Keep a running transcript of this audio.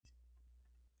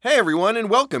Hey everyone, and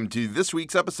welcome to this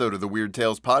week's episode of the Weird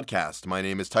Tales podcast. My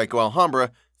name is Tycho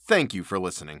Alhambra. Thank you for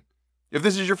listening. If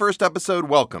this is your first episode,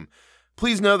 welcome.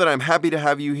 Please know that I'm happy to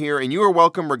have you here, and you are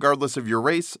welcome regardless of your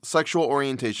race, sexual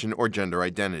orientation, or gender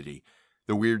identity.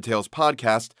 The Weird Tales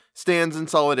podcast stands in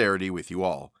solidarity with you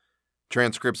all.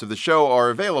 Transcripts of the show are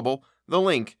available. The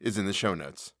link is in the show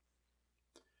notes.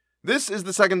 This is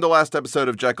the second to last episode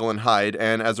of Jekyll and Hyde,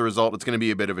 and as a result, it's going to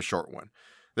be a bit of a short one.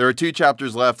 There are 2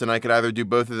 chapters left, and I could either do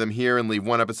both of them here and leave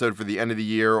one episode for the end of the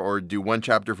year, or do one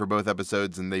chapter for both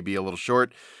episodes and they be a little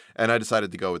short, and I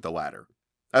decided to go with the latter.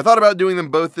 I thought about doing them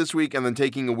both this week and then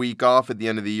taking a week off at the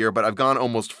end of the year, but I've gone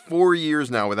almost 4 years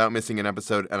now without missing an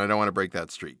episode, and I don't want to break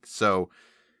that streak. So,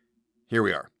 here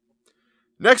we are.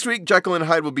 Next week, Jekyll and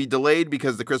Hyde will be delayed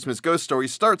because the Christmas Ghost Story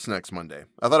starts next Monday.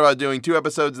 I thought about doing 2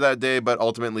 episodes that day, but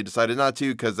ultimately decided not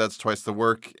to because that's twice the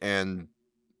work, and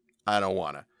I don't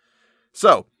want to.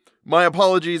 So, my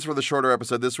apologies for the shorter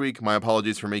episode this week. My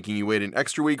apologies for making you wait an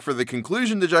extra week for the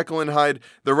conclusion to Jekyll and Hyde,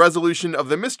 the resolution of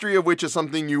the mystery of which is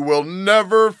something you will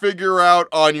never figure out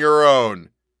on your own.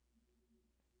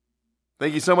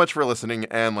 Thank you so much for listening,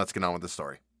 and let's get on with the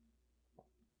story.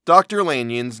 Dr.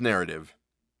 Lanyon's narrative.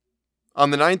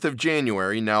 On the 9th of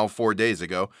January, now 4 days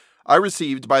ago, I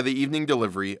received by the evening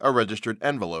delivery a registered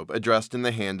envelope addressed in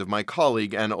the hand of my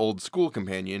colleague and old school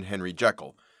companion, Henry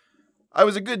Jekyll. I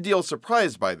was a good deal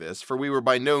surprised by this, for we were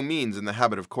by no means in the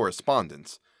habit of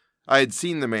correspondence. I had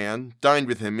seen the man, dined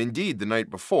with him indeed the night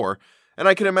before, and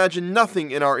I could imagine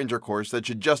nothing in our intercourse that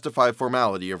should justify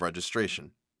formality of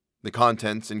registration. The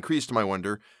contents increased my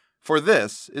wonder, for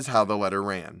this is how the letter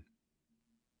ran.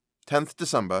 10th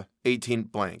December, 18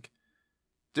 blank.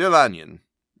 Dear Lanyon,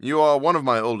 you are one of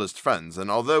my oldest friends,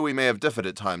 and although we may have differed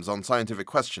at times on scientific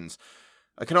questions,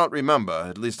 I cannot remember,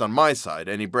 at least on my side,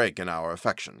 any break in our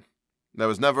affection. There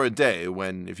was never a day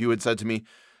when, if you had said to me,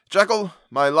 Jekyll,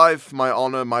 my life, my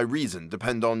honor, my reason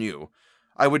depend on you,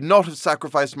 I would not have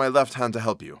sacrificed my left hand to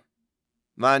help you.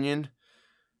 Lanyon,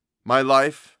 my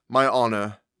life, my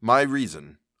honor, my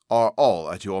reason are all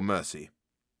at your mercy.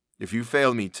 If you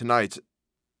fail me tonight,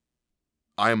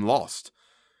 I am lost.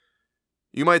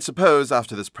 You might suppose,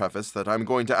 after this preface, that I am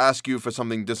going to ask you for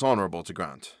something dishonorable to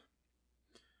grant.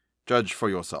 Judge for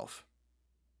yourself.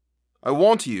 I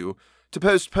want you to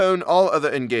postpone all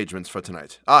other engagements for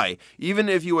tonight. Aye, even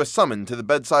if you were summoned to the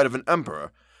bedside of an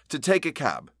emperor, to take a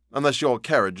cab, unless your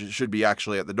carriage should be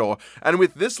actually at the door, and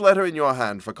with this letter in your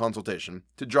hand for consultation,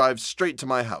 to drive straight to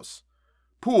my house.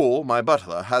 Poole, my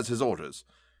butler, has his orders.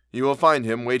 You will find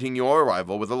him waiting your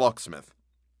arrival with a locksmith.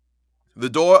 The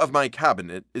door of my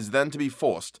cabinet is then to be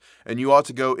forced, and you are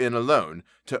to go in alone,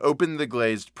 to open the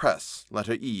glazed press,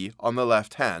 letter E, on the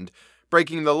left hand,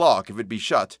 breaking the lock if it be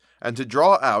shut, and to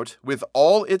draw out, with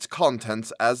all its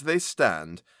contents as they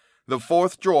stand, the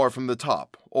 4th drawer from the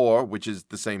top, or, which is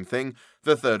the same thing,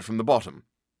 the 3rd from the bottom.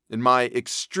 In my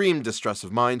extreme distress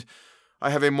of mind, I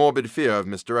have a morbid fear of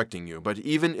misdirecting you, but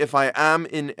even if I am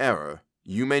in error,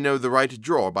 you may know the right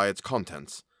drawer by its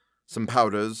contents. Some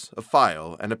powders, a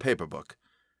file, and a paper book.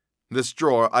 This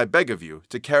drawer I beg of you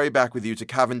to carry back with you to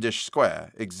Cavendish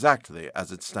Square, exactly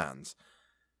as it stands.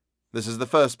 This is the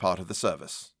first part of the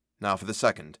service. Now for the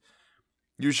second.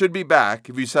 You should be back,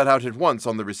 if you set out at once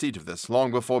on the receipt of this,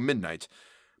 long before midnight,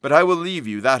 but I will leave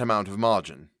you that amount of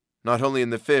margin, not only in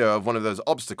the fear of one of those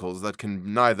obstacles that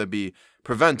can neither be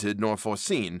prevented nor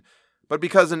foreseen, but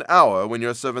because an hour when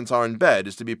your servants are in bed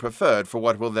is to be preferred for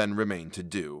what will then remain to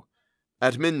do.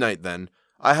 At midnight, then,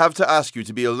 I have to ask you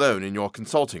to be alone in your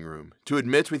consulting room, to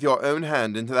admit with your own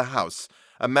hand into the house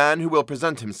a man who will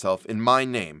present himself in my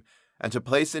name, and to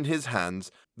place in his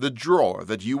hands the drawer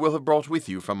that you will have brought with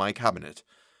you from my cabinet.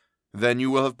 Then you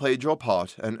will have played your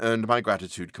part and earned my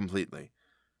gratitude completely.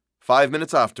 5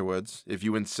 minutes afterwards, if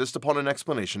you insist upon an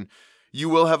explanation, you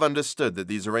will have understood that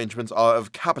these arrangements are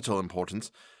of capital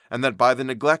importance, and that by the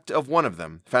neglect of one of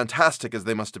them, fantastic as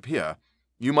they must appear,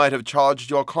 you might have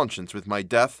charged your conscience with my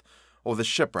death or the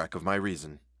shipwreck of my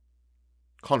reason.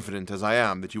 Confident as I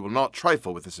am that you will not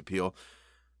trifle with this appeal,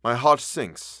 my heart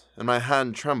sinks, and my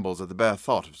hand trembles at the bare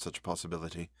thought of such a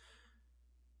possibility.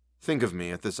 Think of me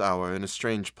at this hour in a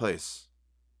strange place,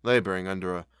 laboring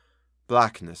under a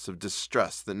blackness of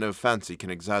distress that no fancy can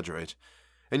exaggerate,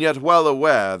 and yet well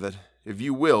aware that if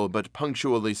you will but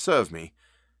punctually serve me,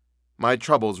 my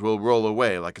troubles will roll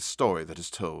away like a story that is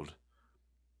told.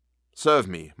 Serve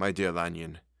me, my dear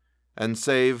Lanyon, and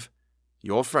save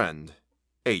your friend,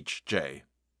 H.J.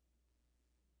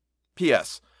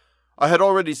 P.S. I had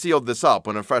already sealed this up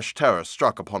when a fresh terror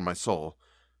struck upon my soul.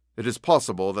 It is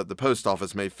possible that the post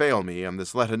office may fail me and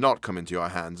this letter not come into your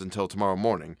hands until tomorrow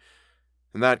morning.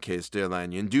 In that case, dear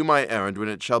Lanyon, do my errand when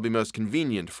it shall be most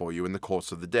convenient for you in the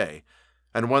course of the day,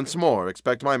 and once more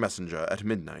expect my messenger at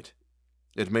midnight.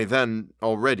 It may then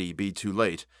already be too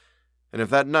late, and if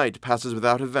that night passes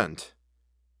without event,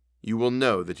 you will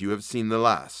know that you have seen the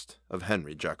last of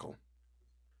Henry Jekyll."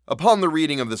 Upon the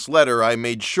reading of this letter, I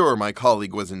made sure my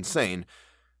colleague was insane,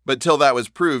 but till that was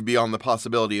proved beyond the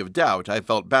possibility of doubt, I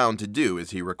felt bound to do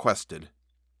as he requested.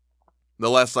 The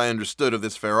less I understood of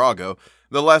this farrago,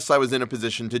 the less I was in a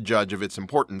position to judge of its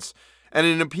importance, and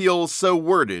an appeal so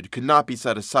worded could not be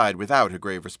set aside without a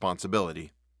grave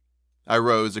responsibility. I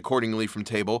rose accordingly from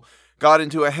table, got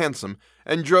into a hansom,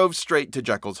 and drove straight to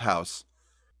Jekyll's house.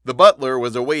 The butler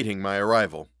was awaiting my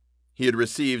arrival. He had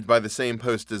received by the same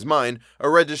post as mine a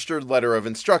registered letter of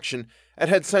instruction, and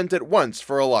had sent at once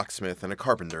for a locksmith and a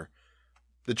carpenter.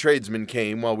 The tradesmen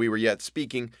came while we were yet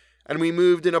speaking, and we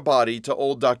moved in a body to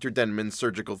old Dr. Denman's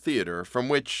surgical theatre, from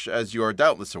which, as you are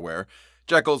doubtless aware,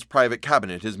 Jekyll's private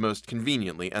cabinet is most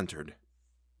conveniently entered.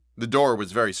 The door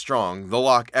was very strong, the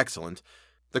lock excellent.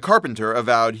 The carpenter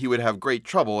avowed he would have great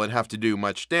trouble and have to do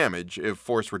much damage if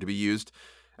force were to be used,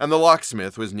 and the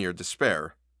locksmith was near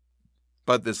despair.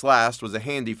 But this last was a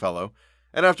handy fellow,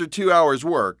 and after 2 hours'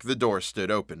 work the door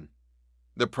stood open.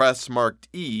 The press marked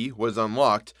E was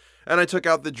unlocked, and I took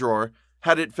out the drawer,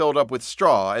 had it filled up with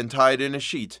straw and tied in a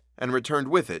sheet, and returned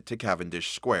with it to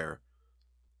Cavendish Square.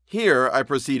 Here I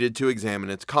proceeded to examine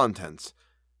its contents.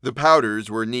 The powders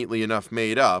were neatly enough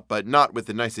made up, but not with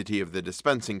the nicety of the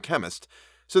dispensing chemist,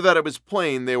 so that it was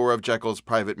plain they were of Jekyll's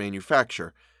private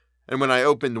manufacture, and when I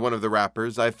opened one of the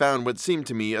wrappers, I found what seemed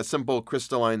to me a simple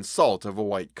crystalline salt of a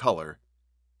white color.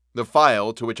 The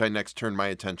phial, to which I next turned my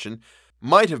attention,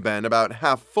 might have been about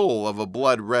half full of a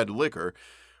blood-red liquor,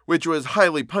 which was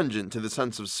highly pungent to the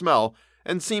sense of smell,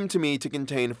 and seemed to me to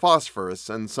contain phosphorus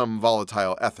and some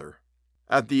volatile ether.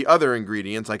 At the other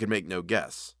ingredients I could make no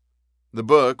guess. The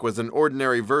book was an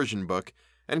ordinary version book,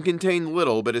 and contained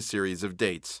little but a series of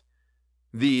dates.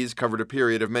 These covered a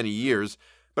period of many years,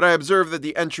 but I observed that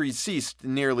the entries ceased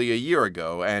nearly a year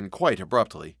ago, and quite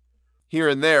abruptly. Here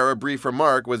and there a brief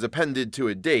remark was appended to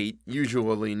a date,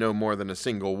 usually no more than a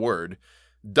single word,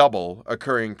 double,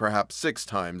 occurring perhaps 6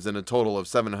 times in a total of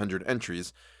 700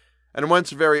 entries, and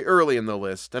once very early in the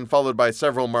list, and followed by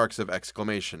several marks of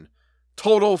exclamation.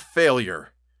 Total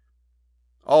failure!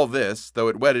 All this, though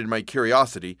it whetted my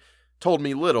curiosity, told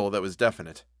me little that was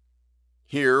definite.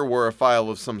 Here were a phial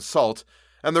of some salt,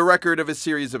 and the record of a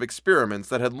series of experiments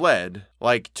that had led,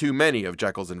 like too many of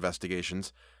Jekyll's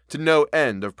investigations, to no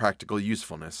end of practical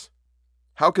usefulness.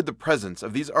 How could the presence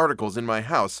of these articles in my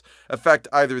house affect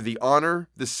either the honor,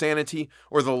 the sanity,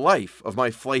 or the life of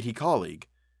my flighty colleague?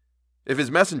 If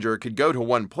his messenger could go to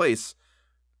one place,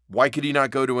 why could he not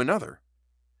go to another?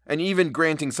 And even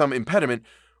granting some impediment,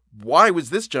 why was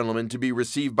this gentleman to be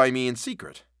received by me in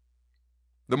secret?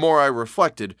 The more I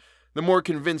reflected, the more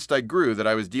convinced I grew that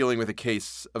I was dealing with a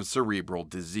case of cerebral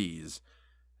disease.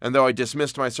 And though I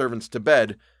dismissed my servants to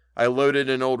bed, I loaded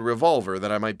an old revolver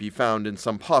that I might be found in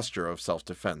some posture of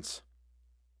self-defense.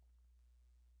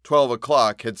 12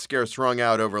 o'clock had scarce rung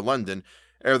out over London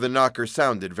ere the knocker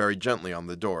sounded very gently on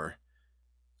the door.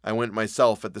 I went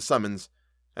myself at the summons,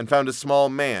 and found a small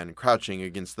man crouching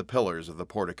against the pillars of the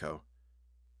portico.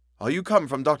 "Are you come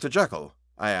from Dr. Jekyll?"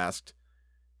 I asked.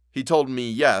 He told me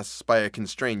yes by a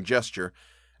constrained gesture,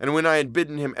 and when I had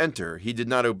bidden him enter, he did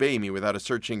not obey me without a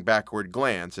searching backward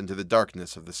glance into the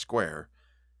darkness of the square.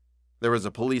 There was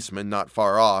a policeman not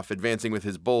far off, advancing with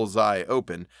his bull's eye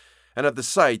open, and at the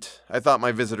sight I thought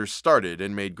my visitor started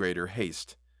and made greater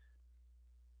haste.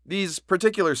 These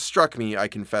particulars struck me, I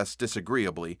confess,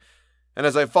 disagreeably, and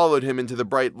as I followed him into the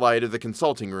bright light of the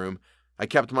consulting room, I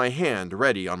kept my hand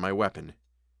ready on my weapon.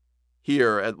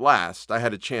 Here, at last, I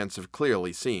had a chance of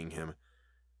clearly seeing him.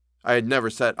 I had never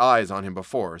set eyes on him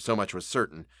before, so much was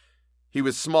certain. He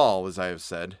was small, as I have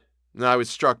said, and I was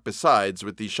struck besides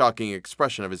with the shocking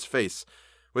expression of his face,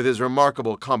 with his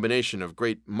remarkable combination of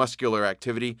great muscular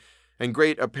activity and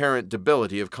great apparent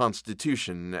debility of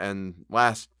constitution, and,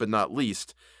 last but not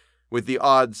least, with the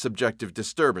odd subjective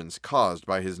disturbance caused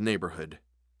by his neighborhood.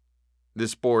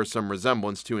 This bore some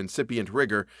resemblance to incipient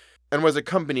rigor, and was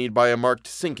accompanied by a marked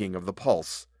sinking of the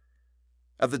pulse.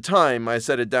 At the time, I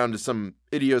set it down to some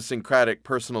idiosyncratic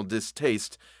personal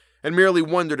distaste, and merely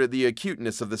wondered at the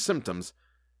acuteness of the symptoms,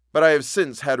 but I have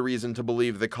since had reason to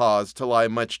believe the cause to lie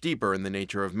much deeper in the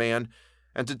nature of man,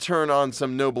 and to turn on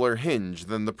some nobler hinge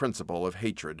than the principle of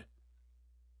hatred.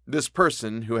 This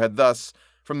person, who had thus,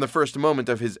 from the first moment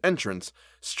of his entrance,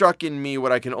 struck in me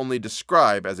what I can only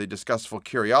describe as a disgustful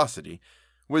curiosity,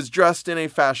 was dressed in a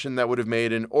fashion that would have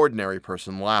made an ordinary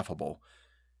person laughable.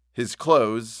 His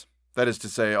clothes, that is to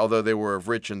say, although they were of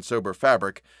rich and sober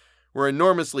fabric, were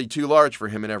enormously too large for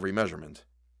him in every measurement.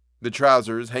 The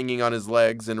trousers hanging on his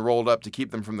legs and rolled up to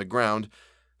keep them from the ground,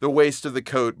 the waist of the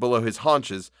coat below his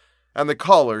haunches, and the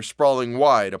collar sprawling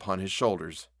wide upon his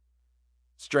shoulders.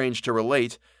 Strange to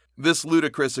relate, this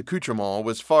ludicrous accoutrement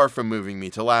was far from moving me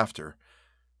to laughter.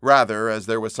 Rather, as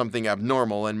there was something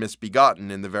abnormal and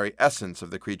misbegotten in the very essence of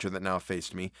the creature that now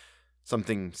faced me,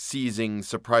 something seizing,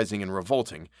 surprising, and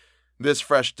revolting, this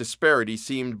fresh disparity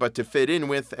seemed but to fit in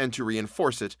with and to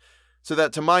reinforce it, so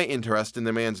that to my interest in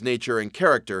the man's nature and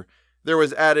character there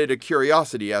was added a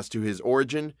curiosity as to his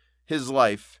origin, his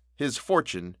life, his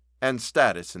fortune, and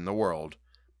status in the world.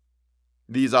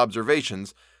 These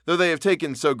observations, though they have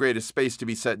taken so great a space to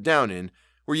be set down in,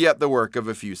 were yet the work of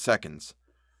a few seconds.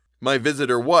 My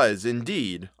visitor was,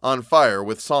 indeed, on fire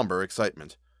with somber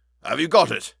excitement. "Have you got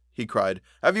it?" he cried.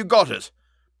 "Have you got it?"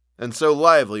 And so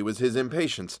lively was his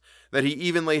impatience that he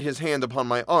even laid his hand upon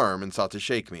my arm and sought to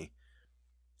shake me.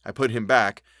 I put him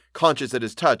back, conscious at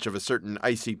his touch of a certain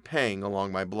icy pang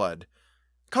along my blood.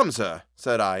 "Come, sir,"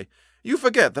 said I, "you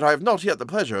forget that I have not yet the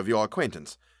pleasure of your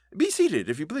acquaintance. Be seated,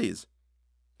 if you please."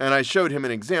 And I showed him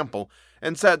an example,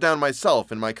 and sat down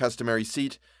myself in my customary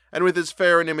seat, and with as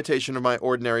fair an imitation of my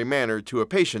ordinary manner to a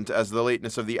patient as the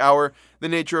lateness of the hour, the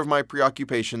nature of my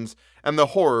preoccupations, and the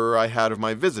horror I had of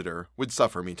my visitor would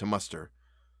suffer me to muster.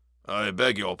 "I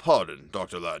beg your pardon,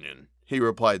 Dr. Lanyon," he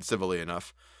replied civilly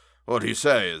enough. "What you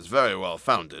say is very well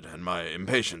founded, and my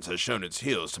impatience has shown its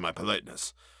heels to my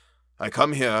politeness. I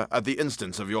come here at the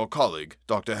instance of your colleague,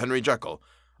 Dr. Henry Jekyll,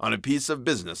 on a piece of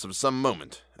business of some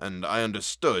moment, and I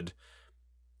understood—"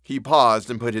 He paused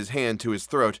and put his hand to his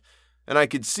throat, and I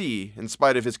could see, in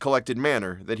spite of his collected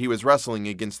manner, that he was wrestling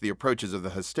against the approaches of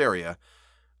the hysteria.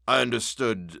 "I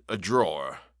understood a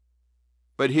drawer."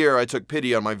 But here I took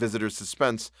pity on my visitor's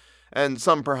suspense, and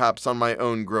some perhaps on my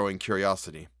own growing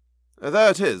curiosity.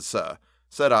 "There it is, sir,"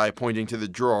 said I, pointing to the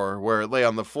drawer where it lay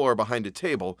on the floor behind a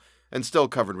table, and still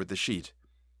covered with the sheet.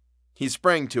 He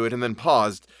sprang to it and then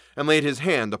paused, and laid his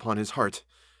hand upon his heart.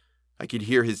 I could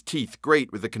hear his teeth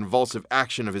grate with the convulsive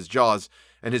action of his jaws,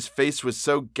 and his face was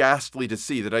so ghastly to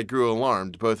see that I grew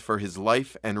alarmed both for his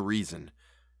life and reason.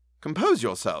 "Compose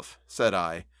yourself," said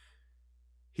I.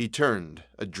 He turned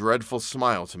a dreadful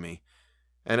smile to me,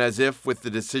 and as if with the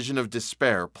decision of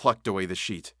despair plucked away the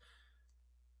sheet.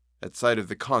 At sight of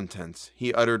the contents,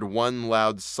 he uttered one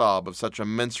loud sob of such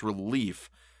immense relief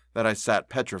that I sat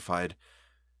petrified,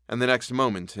 and the next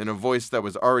moment, in a voice that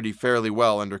was already fairly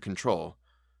well under control,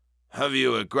 "Have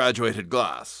you a graduated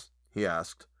glass?" he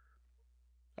asked.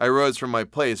 I rose from my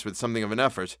place with something of an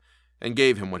effort, and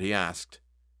gave him what he asked.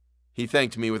 He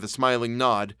thanked me with a smiling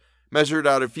nod, measured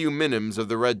out a few minims of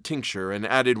the red tincture, and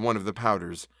added one of the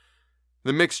powders.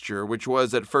 The mixture, which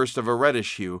was at first of a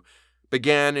reddish hue,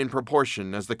 began in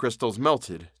proportion as the crystals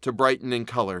melted to brighten in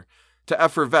color, to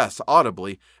effervesce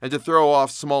audibly, and to throw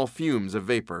off small fumes of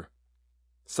vapor.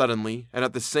 Suddenly, and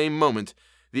at the same moment,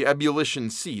 the ebullition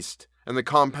ceased, and the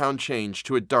compound changed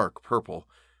to a dark purple,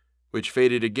 which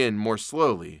faded again more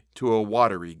slowly to a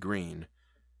watery green.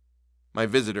 My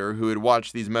visitor, who had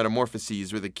watched these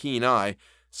metamorphoses with a keen eye,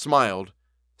 smiled,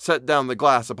 set down the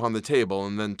glass upon the table,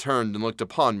 and then turned and looked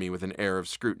upon me with an air of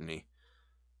scrutiny.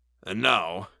 "And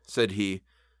now," said he,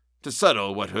 "to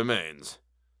settle what remains.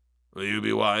 Will you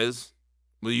be wise?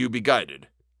 Will you be guided?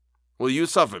 Will you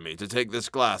suffer me to take this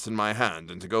glass in my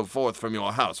hand and to go forth from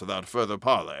your house without further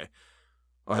parley?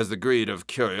 Or has the greed of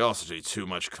curiosity too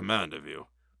much command of you?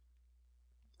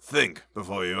 Think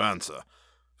before you answer,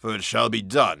 for it shall be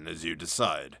done as you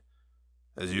decide.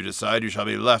 As you decide, you shall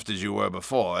be left as you were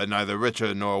before, and neither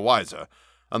richer nor wiser,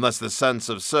 unless the sense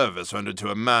of service rendered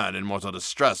to a man in mortal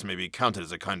distress may be counted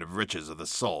as a kind of riches of the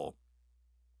soul.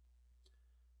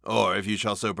 Or, if you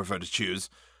shall so prefer to choose,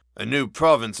 a new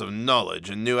province of knowledge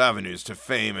and new avenues to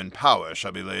fame and power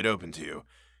shall be laid open to you,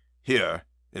 here,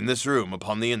 in this room,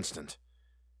 upon the instant,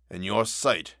 and your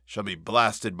sight shall be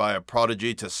blasted by a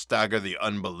prodigy to stagger the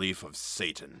unbelief of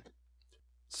Satan."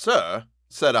 "Sir,"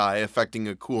 said I, affecting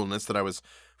a coolness that I was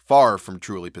far from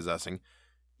truly possessing,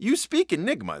 "you speak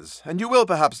enigmas, and you will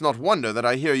perhaps not wonder that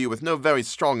I hear you with no very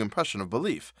strong impression of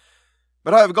belief.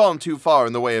 But I have gone too far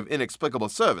in the way of inexplicable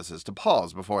services to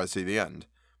pause before I see the end."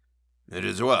 "It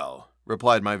is well,"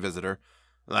 replied my visitor.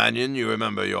 "Lanyon, you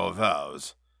remember your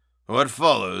vows. What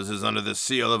follows is under the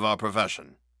seal of our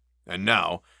profession. And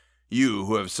now, you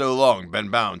who have so long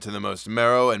been bound to the most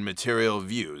narrow and material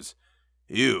views,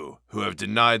 you who have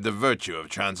denied the virtue of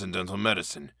transcendental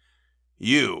medicine,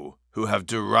 you who have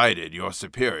derided your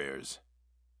superiors,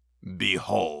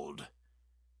 behold."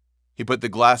 He put the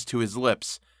glass to his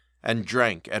lips and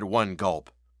drank at one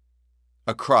gulp.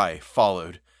 A cry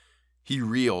followed. He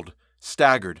reeled,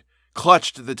 staggered,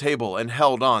 clutched at the table, and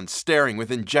held on, staring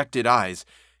with injected eyes,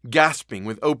 gasping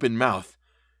with open mouth.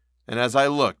 And as I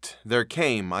looked, there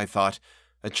came, I thought,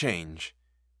 a change.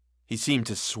 He seemed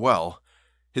to swell.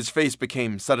 His face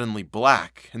became suddenly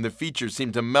black, and the features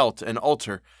seemed to melt and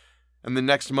alter. And the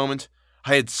next moment,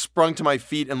 I had sprung to my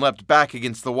feet and leapt back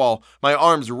against the wall, my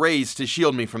arms raised to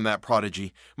shield me from that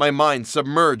prodigy, my mind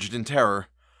submerged in terror.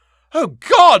 "Oh,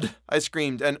 God!" I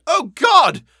screamed, and "Oh,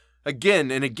 God!"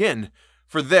 again and again,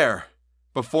 for there,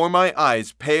 before my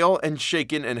eyes, pale and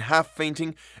shaken and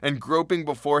half-fainting and groping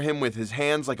before him with his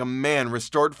hands like a man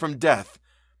restored from death,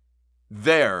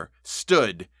 there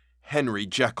stood Henry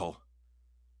Jekyll.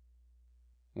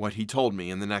 What he told me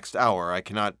in the next hour I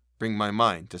cannot bring my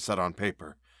mind to set on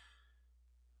paper.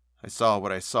 I saw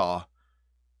what I saw.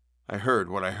 I heard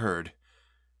what I heard.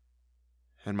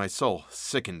 And my soul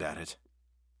sickened at it.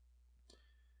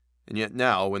 And yet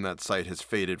now, when that sight has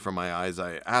faded from my eyes,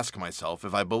 I ask myself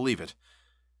if I believe it.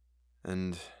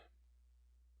 And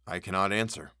I cannot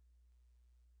answer.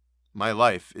 My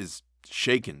life is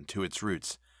shaken to its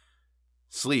roots.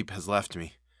 Sleep has left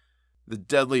me. The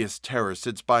deadliest terror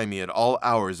sits by me at all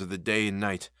hours of the day and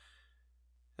night,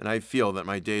 and I feel that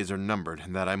my days are numbered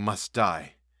and that I must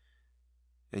die.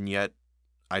 And yet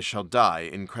I shall die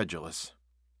incredulous.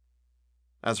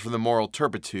 As for the moral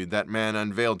turpitude that man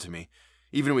unveiled to me,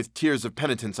 even with tears of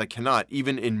penitence I cannot,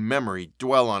 even in memory,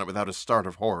 dwell on it without a start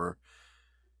of horror.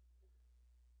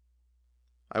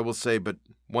 I will say but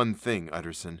one thing,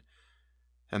 Utterson,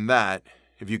 and that,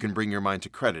 if you can bring your mind to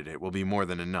credit it, will be more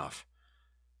than enough.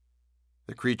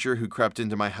 The creature who crept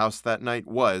into my house that night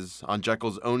was, on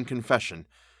Jekyll's own confession,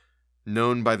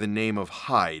 known by the name of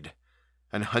Hyde,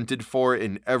 and hunted for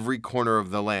in every corner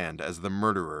of the land as the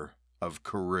murderer of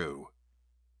Carew.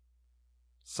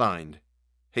 Signed,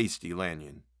 Hasty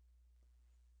Lanyon.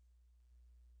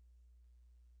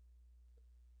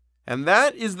 And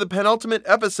that is the penultimate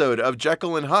episode of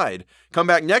Jekyll and Hyde. Come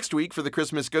back next week for the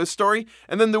Christmas ghost story,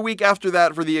 and then the week after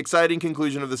that for the exciting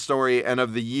conclusion of the story and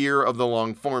of the year of the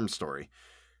long-form story.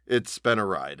 It's been a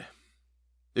ride.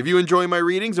 If you enjoy my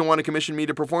readings and want to commission me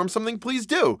to perform something, please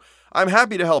do. I'm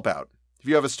happy to help out. If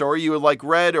you have a story you would like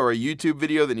read, or a YouTube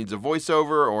video that needs a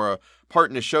voiceover, or a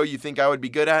part in a show you think I would be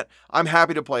good at, I'm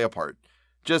happy to play a part.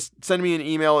 Just send me an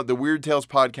email at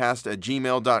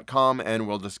theweirdtalespodcast@gmail.com and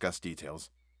we'll discuss details.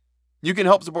 You can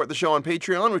help support the show on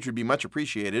Patreon, which would be much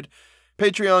appreciated.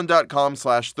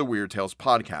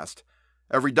 Patreon.com/theweirdtalespodcast.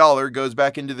 Every dollar goes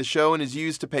back into the show and is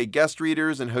used to pay guest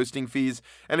readers and hosting fees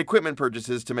and equipment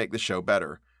purchases to make the show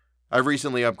better. I've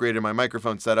recently upgraded my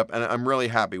microphone setup, and I'm really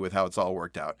happy with how it's all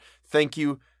worked out. Thank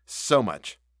you so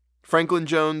much. Franklin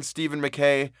Jones, Stephen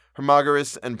McKay,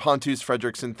 Hermogenes, and Pontus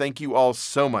Fredrickson, thank you all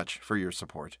so much for your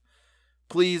support.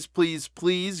 Please, please,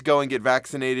 please go and get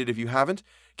vaccinated if you haven't.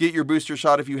 Get your booster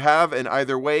shot if you have, and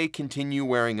either way, continue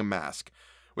wearing a mask.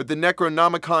 With the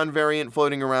Necronomicon variant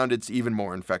floating around, it's even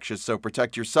more infectious, so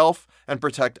protect yourself and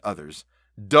protect others.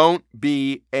 Don't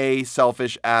be a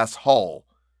selfish asshole.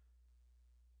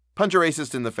 Punch a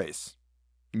racist in the face.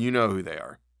 You know who they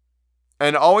are.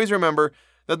 And always remember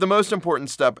that the most important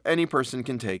step any person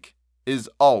can take is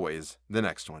always the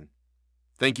next one.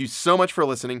 Thank you so much for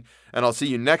listening, and I'll see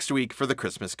you next week for the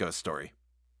Christmas ghost story.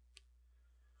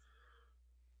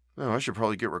 Oh, I should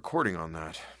probably get recording on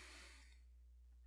that.